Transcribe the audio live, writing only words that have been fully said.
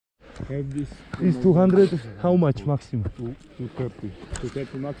have this. This 200, how much maximum? 230.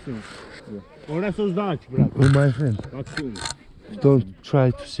 230 maximum. Ona sos dać, brat. Oh my friend, Maximum. don't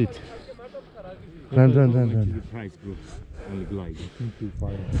try to sit. Run. The price, bro. Only glide.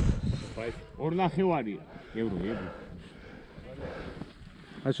 5. Orna khewari. Euro.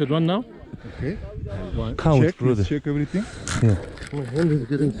 I should run now? Okay. Count, check, brother. check everything. Yeah. My hand is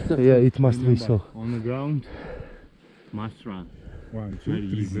getting stuck. Yeah, it must be so. On the ground. Must run. 1, 2,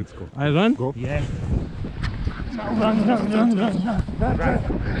 3, let's go. I run? Go. Yeah.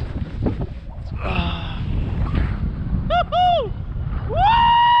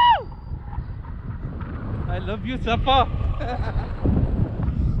 I love you, Safa.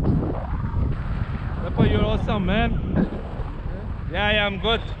 Safa, you're awesome, man. Yeah, I'm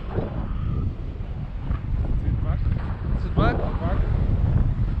good. Sit back. Sit back. Back.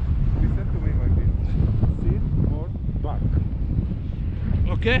 Listen to me, my friend. Sit more back.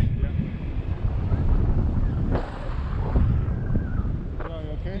 Okay.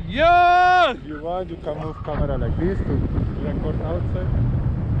 Okay? Yeah. If you want, you can move camera like this to record outside.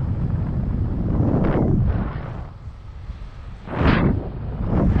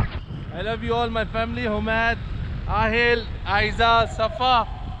 I love you all, my family. Homad, Ahil, Aiza, Safa,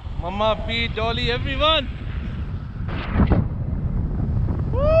 Mama, P, Dolly, everyone.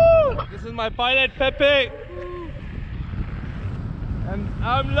 Woo! This is my pilot, Pepe. And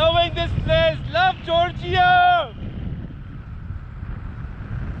I'm loving this place. Love Georgia.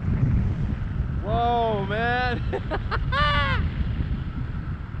 Whoa, man.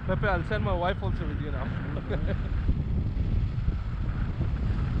 Pepe, I'll send my wife also with you now.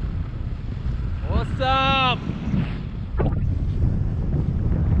 Awesome.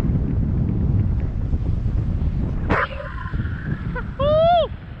 Woo!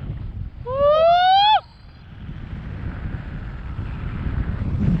 Woo!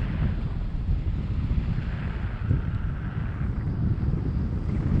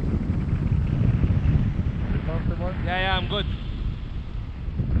 You comfortable? Yeah, I'm good.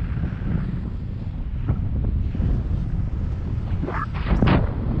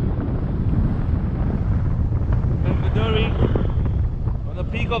 On the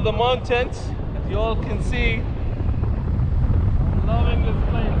peak of the mountains, as you all can see, I'm loving this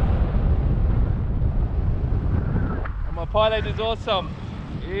place. And my pilot is awesome.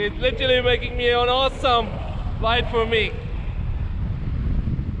 He's literally making me an awesome flight for me.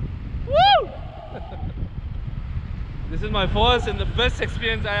 Woo! This is my first and the best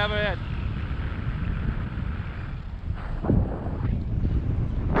experience I ever had.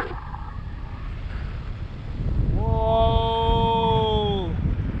 Whoa!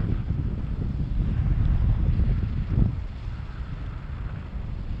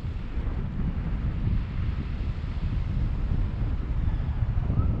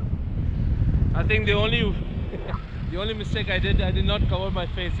 I think the only mistake I did not cover my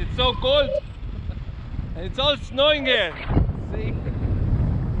face. It's so cold. And it's all snowing here. See?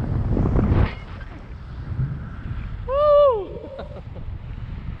 Woo!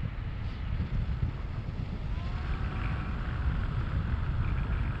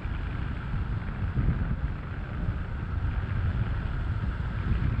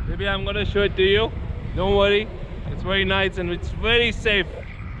 Maybe I'm gonna show it to you. Don't worry. It's very nice and it's very safe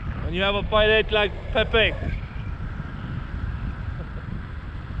when you have a pilot like Pepe.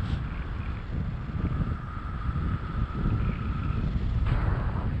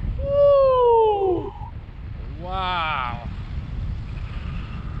 Woo! Wow.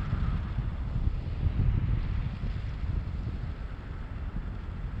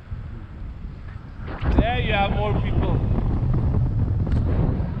 There you have more people.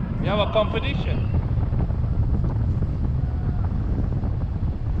 You have a competition.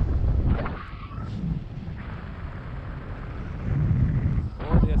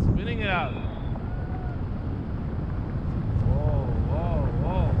 Oh, they're spinning it out. Whoa, whoa,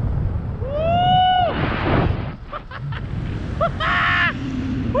 whoa.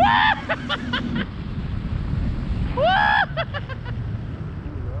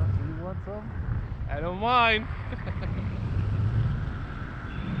 You want some? I don't mind.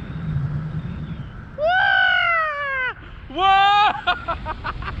 Whoa!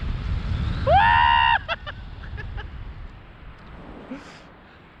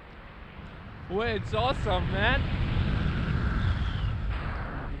 Wait, it's awesome, man.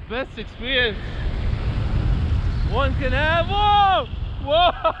 Best experience one can have. Whoa!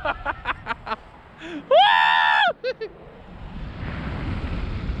 Whoa! Woo!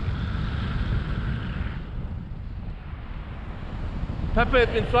 Pepe has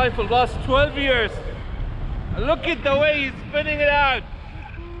been flying for the last 12 years. Look at the way he's spinning it out.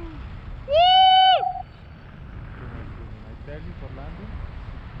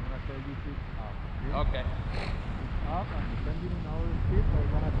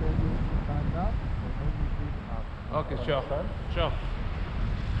 Sure. Sure.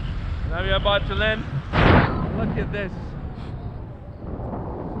 Now we're about to land. Look at this. Oh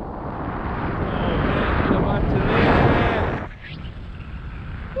man, we're about to land.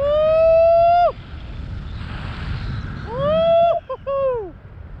 Woo! Woo!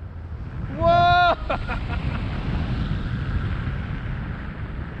 Whoa!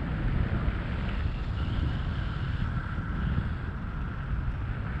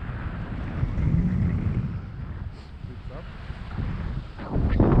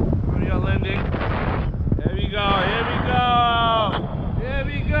 We are landing. Here we go, here we go! Here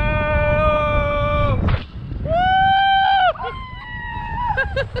we go! Woo!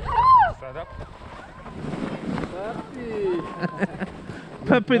 Stand up.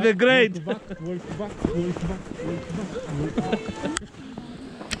 Pepe the Great!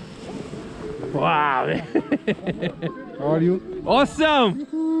 Wow! How are you? Awesome!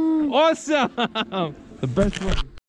 Awesome! The best one.